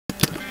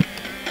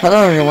Hello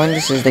everyone,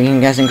 this is the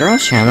Game Guys and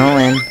Girls channel,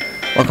 and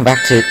welcome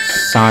back to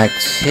Sonic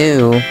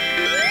the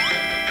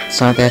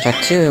Hedgehog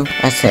 2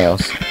 at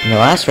Sales. In the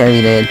last ride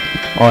we did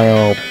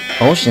Oil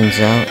Palace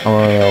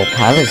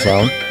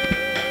Zone,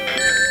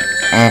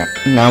 and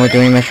now we're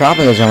doing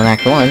Metropolis Zone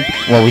Act 1.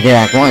 Well, we did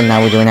Act 1,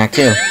 now we're doing Act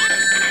 2.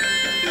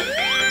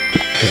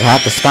 Because I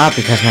had to stop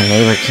because my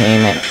neighbor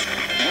came and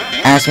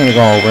asked me to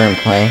go over and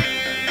play.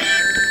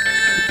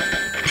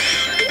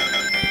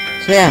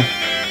 So yeah.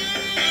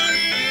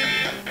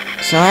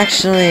 So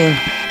actually, I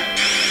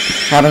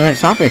have another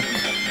topic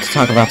to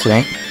talk about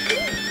today.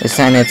 This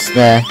time it's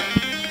the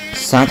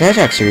Sonic the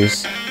Hedgehog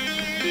series.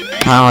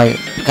 How I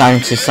got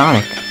into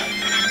Sonic.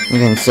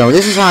 Okay, so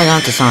this is how I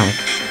got into Sonic.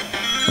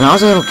 When I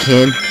was a little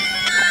kid,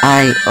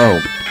 gosh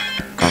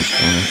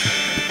dang it.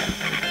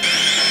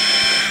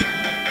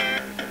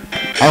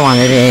 I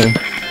wanted a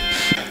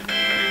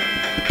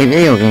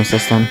video game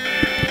system.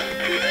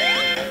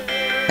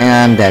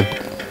 And I'm dead.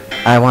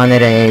 I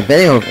wanted a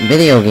video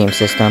game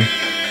system.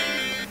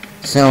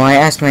 So I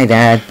asked my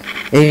dad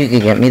if he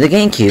could get me the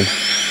GameCube.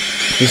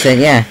 He said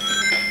yeah.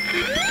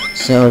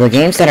 So the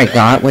games that I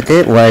got with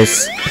it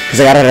was, because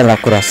I got it at La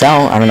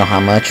Curacao, I don't know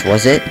how much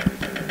was it.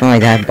 My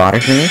dad bought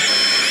it for me.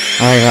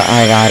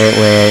 I got it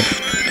with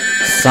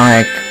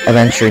Sonic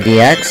Adventure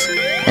DX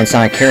and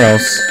Sonic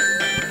Heroes.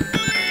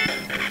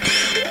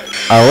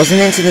 I wasn't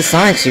into the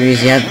Sonic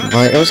series yet,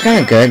 but it was kind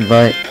of good,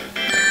 but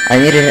I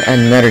needed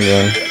another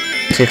game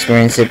to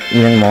experience it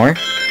even more.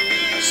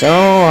 So,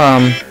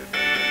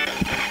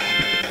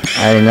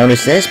 I didn't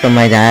notice this, but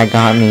my dad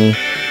got me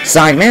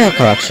Sonic Mania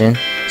Collection,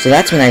 so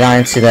that's when I got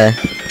into the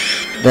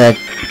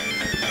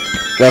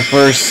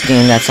first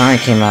game that Sonic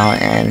came out,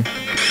 and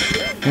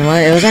you know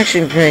what, it was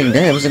actually pretty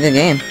good. It was a good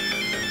game.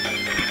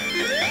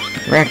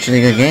 They were actually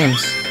good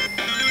games.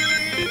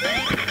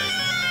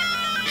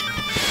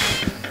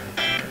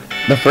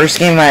 The first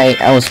game I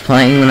was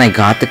playing when I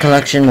got the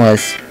collection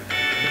was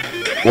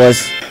what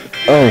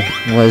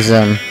was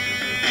it?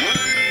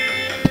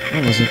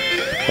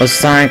 Was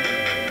Sonic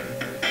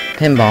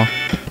Pinball.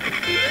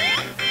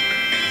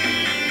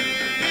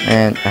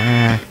 And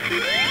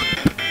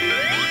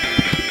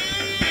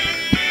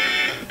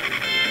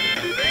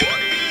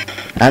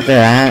after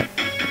that,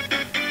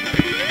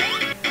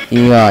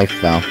 I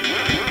fell.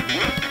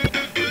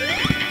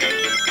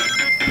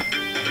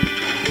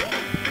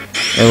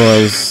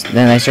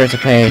 Then I started to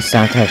play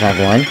Sonic the Hedgehog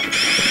 1.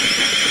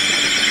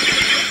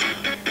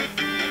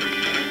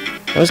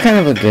 It was kind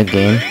of a good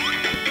game.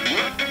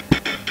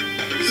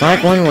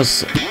 Sonic 1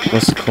 was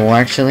cool,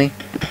 actually,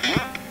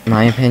 in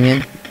my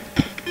opinion.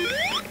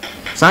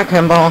 Sonic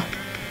Pinball,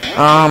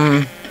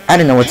 I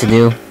didn't know what to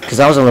do, because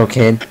I was a little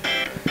kid.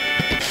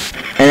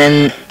 And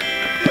then,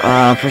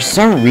 for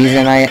some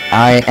reason,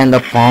 I end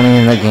up falling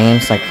in the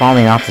games, like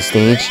falling off the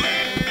stage,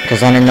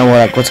 because I didn't know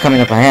what's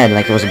coming up ahead,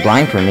 like it was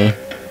blind for me.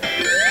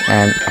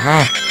 And,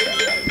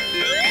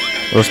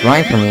 it was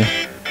blind for me.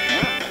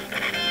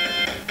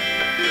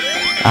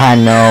 I had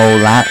no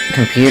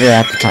computer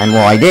at the time.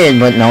 Well, I did,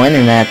 but no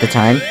internet at the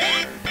time.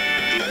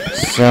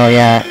 So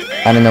yeah,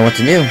 I didn't know what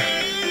to do.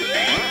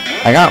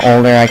 I got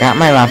older, I got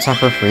my laptop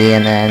for free,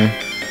 and then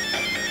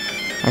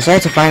I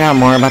started to find out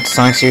more about the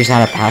Sonic series, how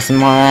to pass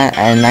them all that,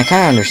 and I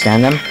kind of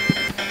understand them.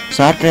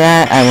 So after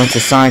that, I went to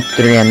Sonic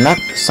 3 and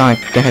Sonic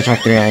the Hedgehog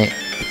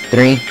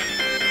 3.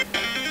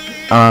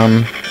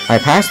 I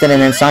passed it,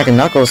 and then Sonic and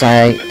Knuckles,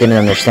 I didn't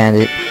understand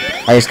it.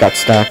 I just got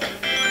stuck.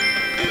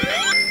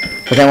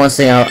 But then once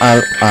I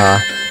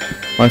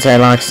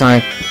launched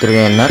Sonic 3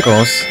 and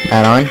Knuckles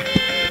add-on,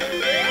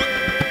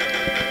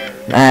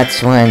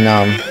 that's when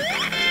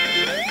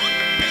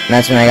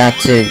I got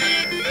to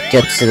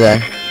get to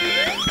the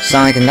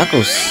Sonic and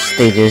Knuckles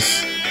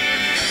stages,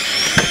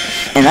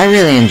 and I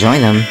really enjoyed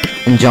them.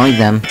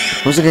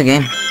 It was a good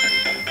game.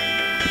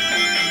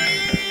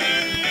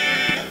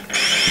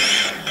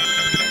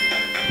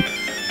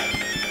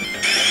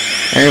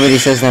 Everybody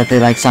says that they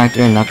like Sonic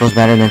 3 and Knuckles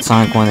better than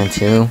Sonic 1 and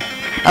 2.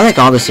 I like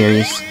all the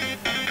series.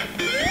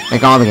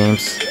 Like all the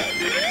games.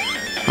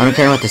 I don't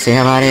care what they say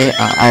about it.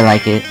 I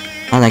like it.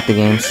 I like the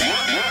games.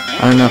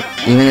 I don't know.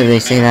 Even if they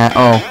say that,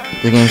 oh,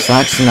 the game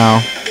sucks.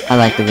 No, I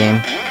like the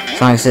game.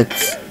 As long as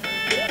it's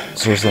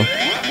seriously.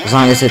 As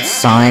long as it's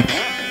Sonic,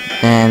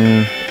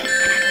 then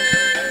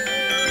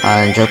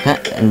I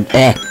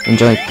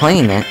enjoy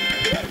playing it.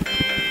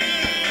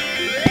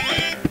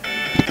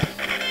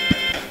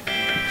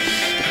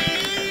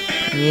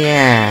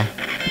 Yeah.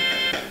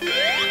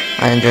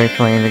 I enjoy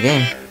playing the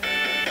game.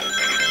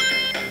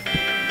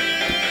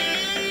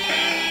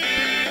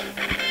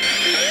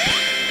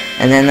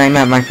 And then I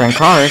met my friend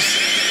Cars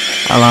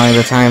along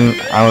the time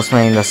I was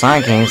playing the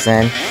Sonic games,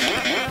 and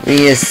we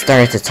just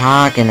started to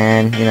talk, and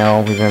then,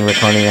 we've been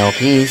recording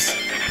LPs.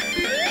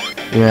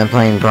 We've been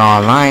playing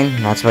Brawl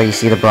Online. That's why you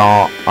see the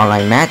Brawl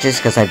Online matches,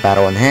 because I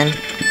battle with him.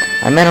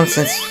 I met him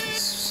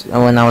since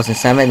when I was in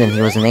 7th and he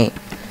was in 8.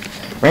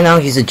 Right now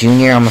he's a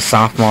junior, I'm a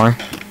sophomore,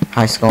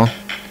 high school.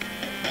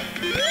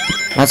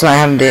 That's why I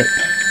haven't been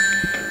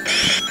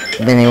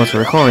able to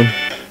record.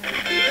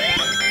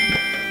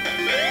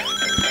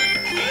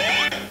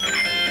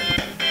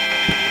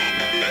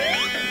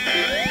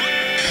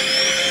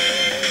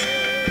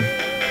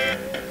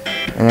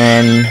 And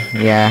then,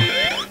 yeah.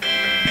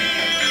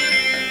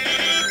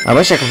 I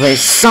wish I could play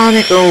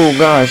Sonic. Oh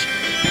gosh.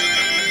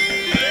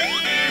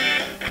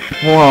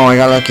 Whoa, I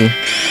got lucky.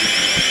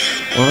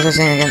 What was I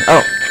saying again?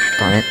 Oh,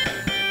 darn it.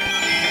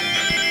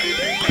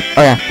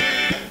 Oh yeah.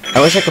 I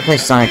wish I could play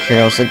Sonic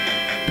Heroes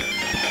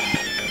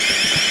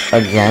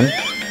again.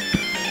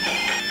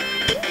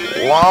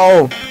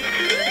 Whoa!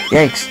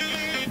 Yikes.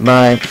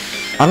 But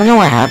I don't know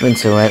what happened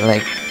to it.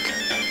 Like,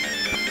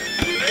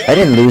 I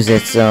didn't lose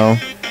it, so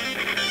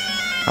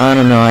I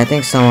don't know. I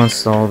think someone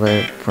stole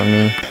it from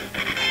me,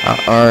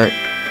 or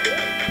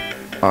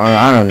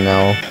I don't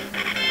know.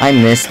 I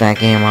missed that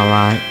game a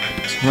lot.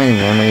 Too many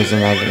memories in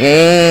that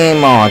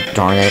game. Oh,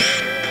 darn it.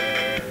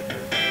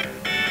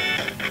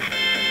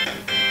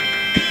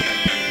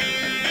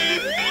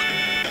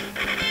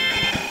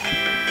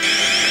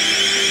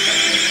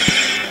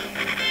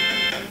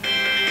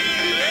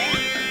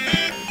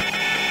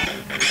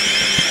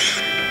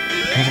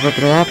 I have to go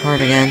through that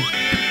part again.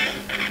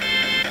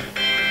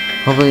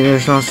 Hopefully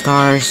there's no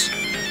stars.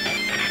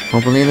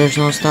 Hopefully there's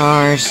no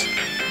stars.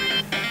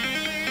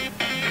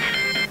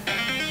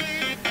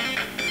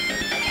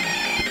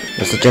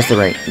 Just adjust it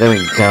right. There we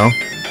go.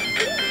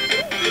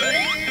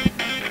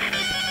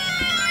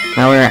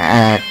 Now we're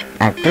at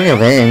Act 3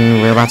 of it,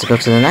 and we're about to go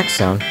to the next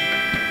zone.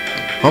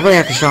 Hopefully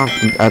I can show off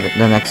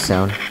the next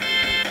zone.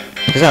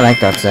 Because I like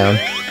that zone.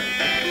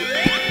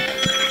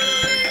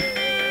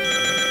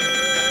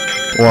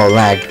 Whoa,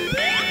 lag.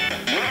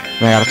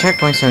 And I got a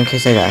checkpoint so in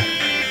case I die.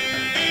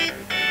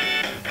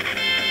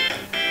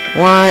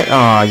 What?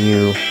 Aw,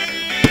 you.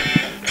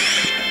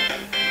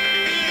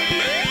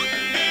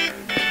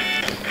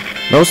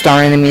 Those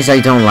star enemies I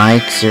don't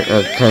like,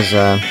 because,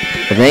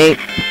 they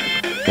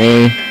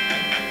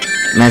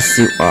mess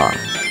you up.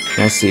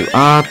 Mess you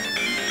up.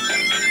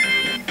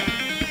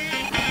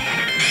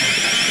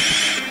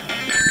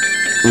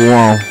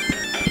 Whoa.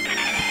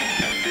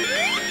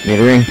 Get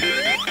a ring.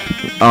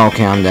 Oh,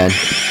 okay, I'm dead.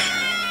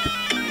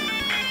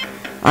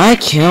 I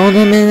killed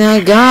him and I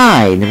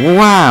died.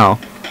 Wow.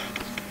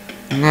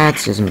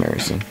 That's just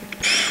embarrassing.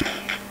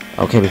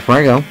 Okay, before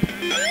I go.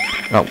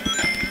 Oh,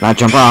 not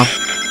jump off.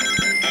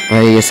 I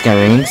just got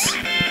rings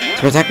to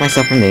protect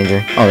myself from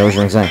danger. Oh, there was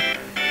rings there.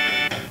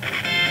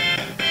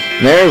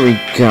 There we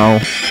go.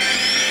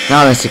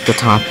 Now let's take the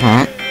top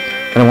hat.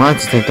 But I wanted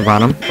to take the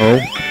bottom. Oh.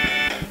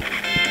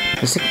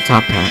 Let's take the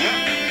top hat.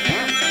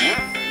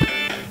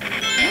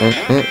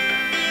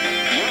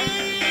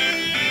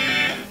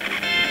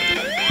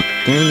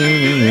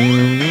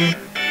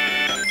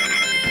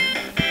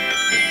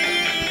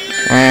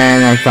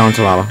 And I fell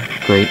into lava.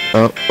 Great.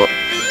 Oh.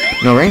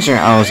 No rings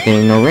there. I was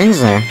getting no rings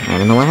there. I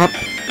don't know what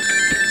happened.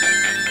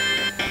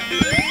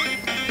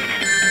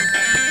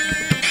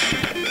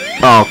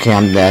 Oh, okay,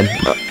 I'm dead.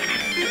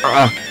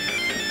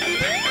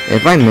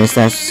 If I miss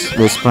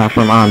this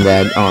platform, I'm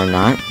dead or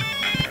not.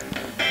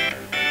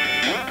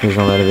 Please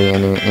don't let it be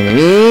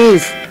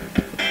enemies.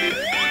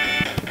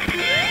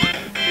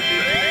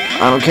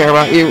 I don't care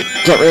about you.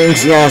 Get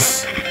rings,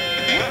 yes.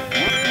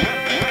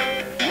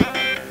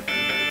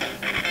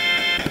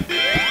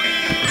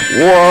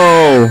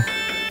 Whoa.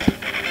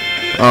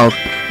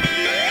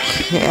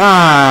 Okay,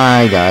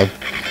 I died.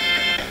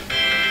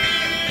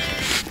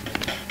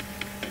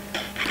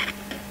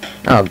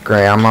 Oh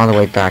great, I'm all the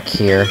way back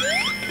here.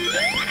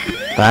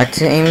 Back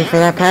to aiming for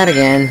that pad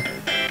again.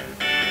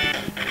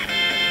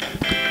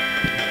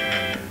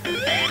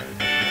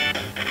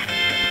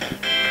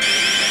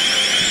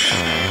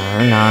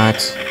 Or not.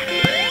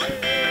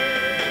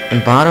 The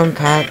bottom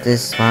pad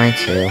is fine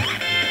too.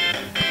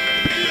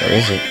 Where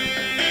is it?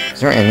 Is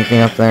there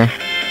anything up there?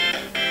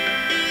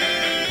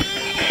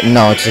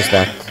 No, it's just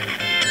that.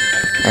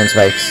 And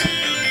spikes.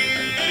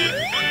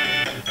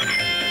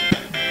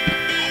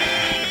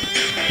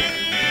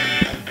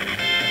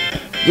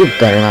 You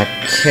better not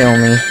kill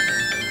me.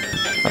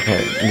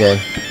 Okay, good.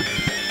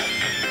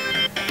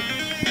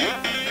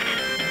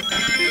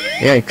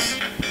 Yikes.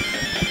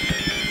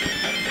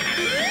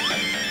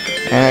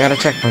 And I got a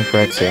checkpoint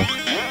for it too.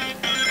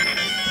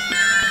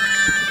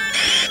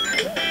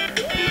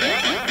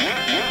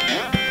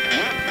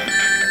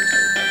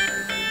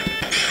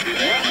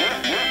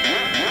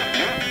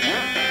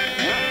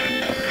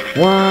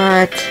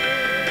 What?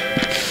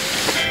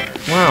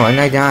 Wow, and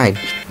I died.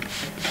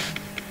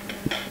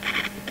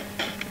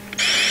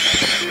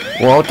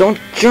 Whoa, don't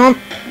jump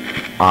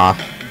off.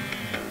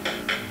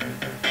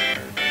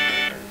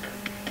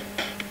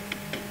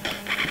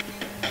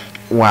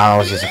 Wow, that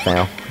was just a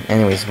fail.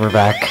 Anyways, we're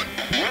back.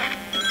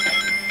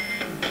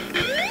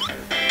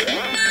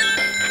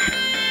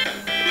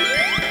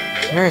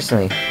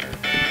 Seriously.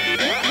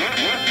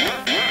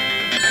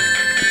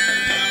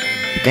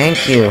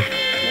 Thank you.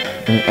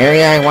 An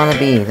area I want to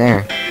be,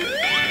 there.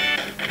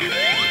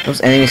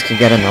 Those enemies could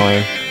get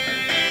annoying.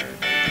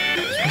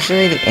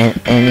 Especially the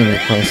enemy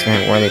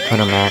placement where they put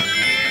them at.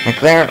 Like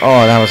there?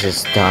 Oh, that was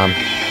just dumb.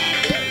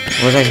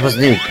 What was I supposed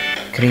to do?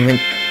 Couldn't even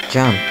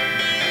jump.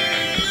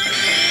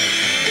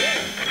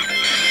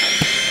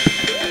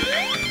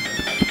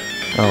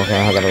 Oh, okay,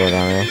 I gotta go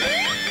down there.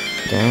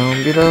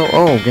 Down below.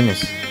 Oh,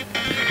 goodness.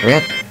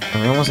 Are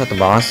we almost at the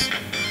boss?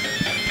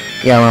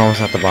 Yeah, we're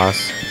almost at the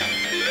boss.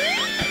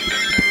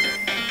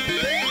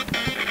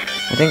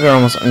 I think we're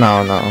almost...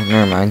 No,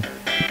 never mind.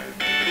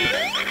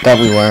 Thought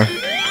we were.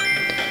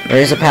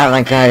 There is a path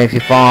like that. If you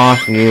fall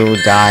off, you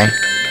die.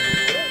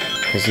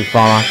 Because you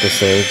fall off the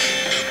stage.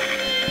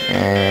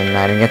 And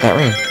I didn't get that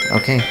ring.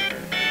 Okay.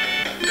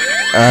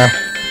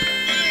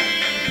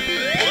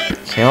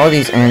 Kill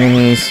these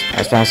enemies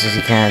as fast as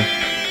you can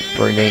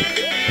before they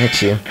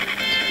hit you.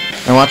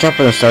 And watch out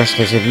for the stars,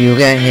 because if you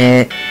get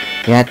hit,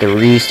 you have to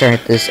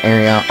restart this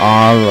area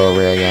all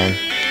over again.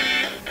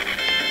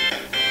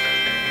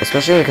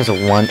 Especially because of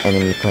one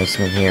enemy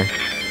placement here.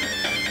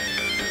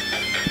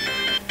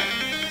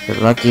 You're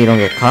lucky you don't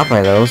get caught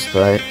by those,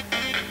 but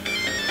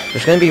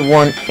there's gonna be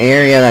one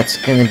area that's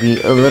gonna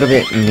be a little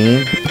bit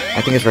mean.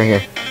 I think it's right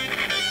here.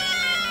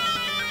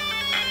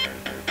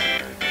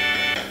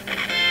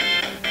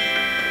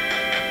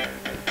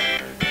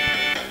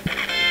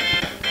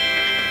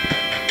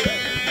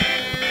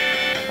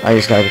 I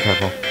just gotta be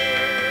careful.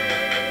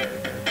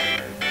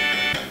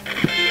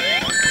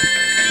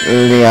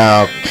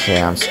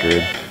 Okay, I'm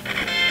screwed.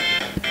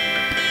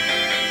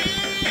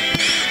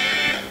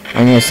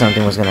 I knew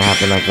something was gonna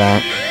happen like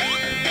that.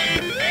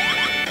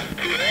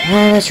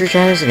 Well, let's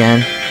retry this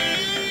again.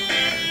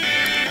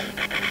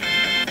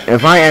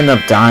 If I end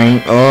up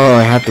dying, oh,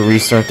 I have to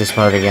restart this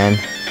part again.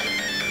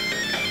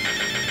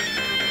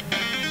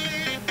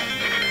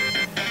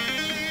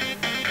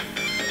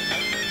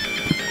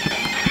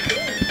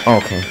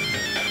 Okay.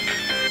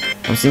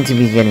 I seem to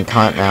be getting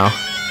caught now.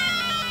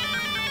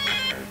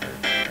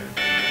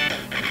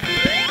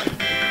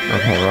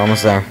 Okay, we're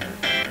almost there.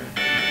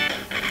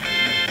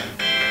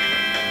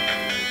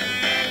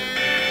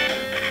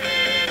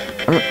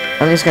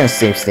 I'm just gonna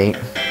save state.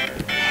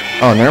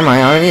 Oh, never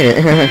mind, I don't need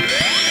it.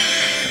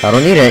 I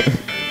don't need it.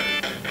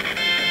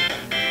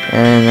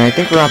 And I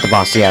think we're at the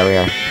boss. Yeah, we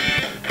are.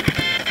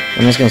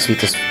 I'm just gonna sweep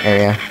this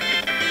area.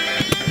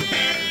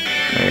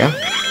 There we go.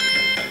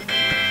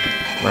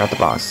 We're at the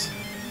boss.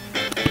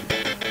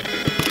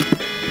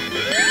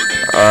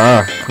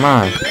 Come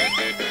on.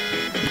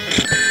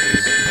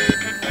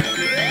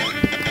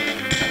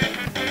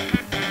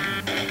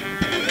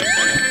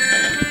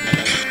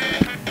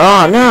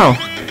 Oh, no!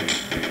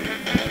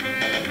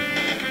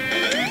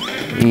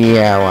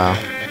 Yeah, wow.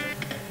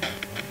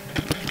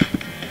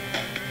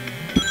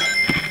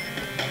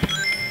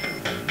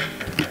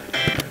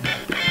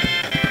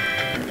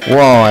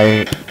 Whoa,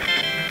 I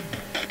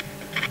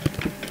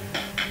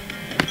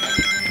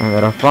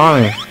gotta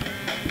follow me.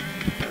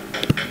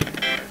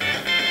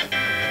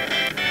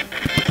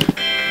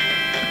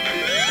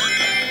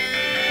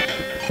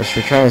 Let's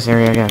retry this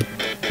area again.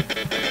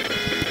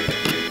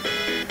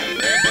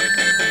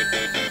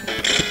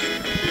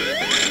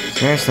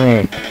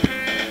 Seriously.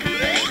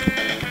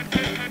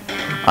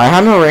 I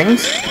have no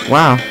rings?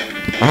 Wow.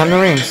 I have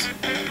no rings.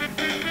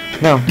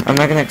 No, I'm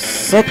not gonna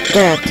accept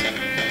that.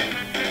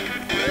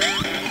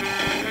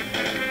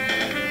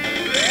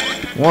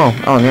 Whoa.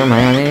 Oh, never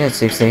mind. I need a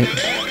safe state.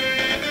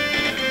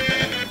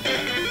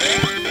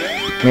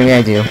 Maybe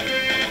I do.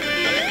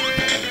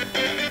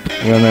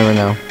 You'll never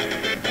know.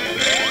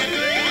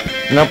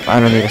 Nope, I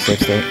don't need a safe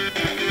state.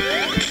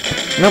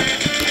 Nope.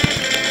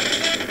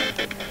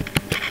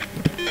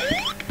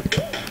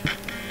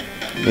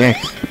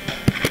 Yikes.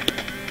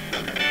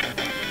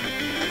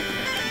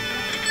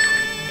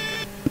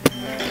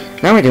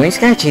 Now we're doing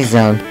Sky Chase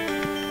Zone.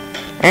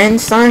 And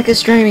Sonic is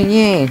streaming,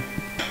 yay!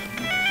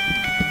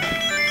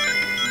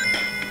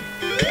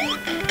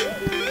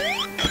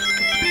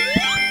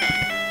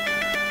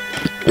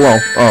 Whoa,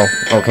 oh,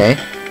 okay.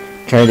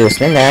 Try to do a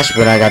spin dash,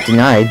 but I got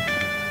denied.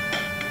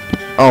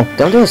 Oh,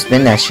 don't do a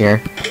spin dash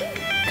here.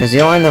 Because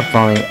you'll end up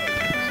falling.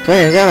 So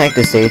anyways, I like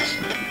this stage.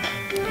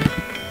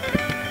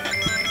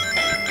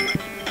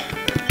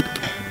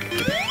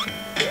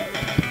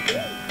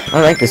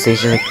 I like this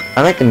stage.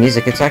 I like the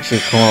music. It's actually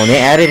cool. They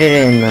added it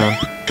in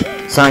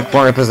Sonic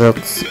 4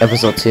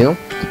 Episode 2.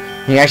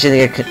 You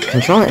actually get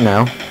control it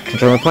now.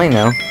 Control the plane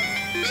now.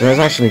 So that's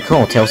actually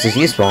cool. Tails is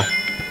useful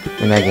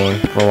in that game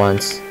for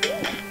once.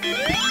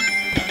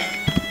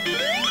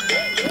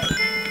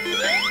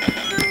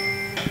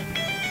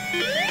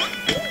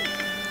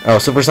 Oh,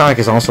 Super Sonic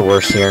is also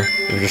worse here.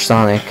 If you're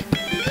Sonic.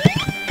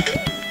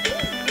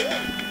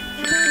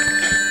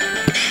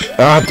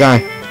 Oh,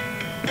 die.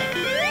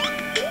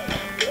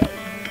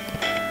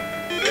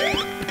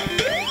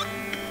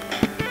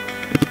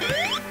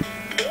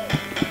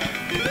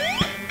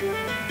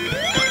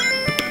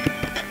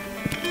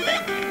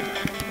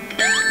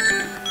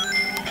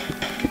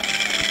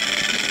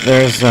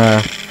 There's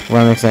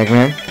Robotnik's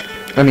Eggman.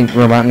 I mean,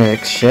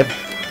 Robotnik's ship.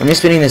 I'm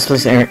just spinning this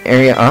place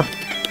area up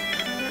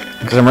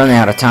because I'm running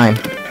out of time.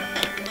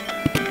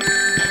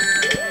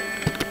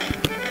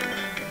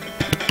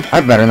 I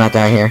better not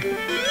die here.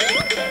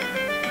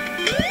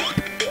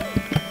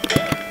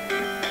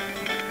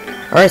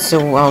 Alright,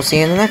 so I'll see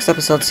you in the next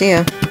episode. See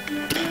ya.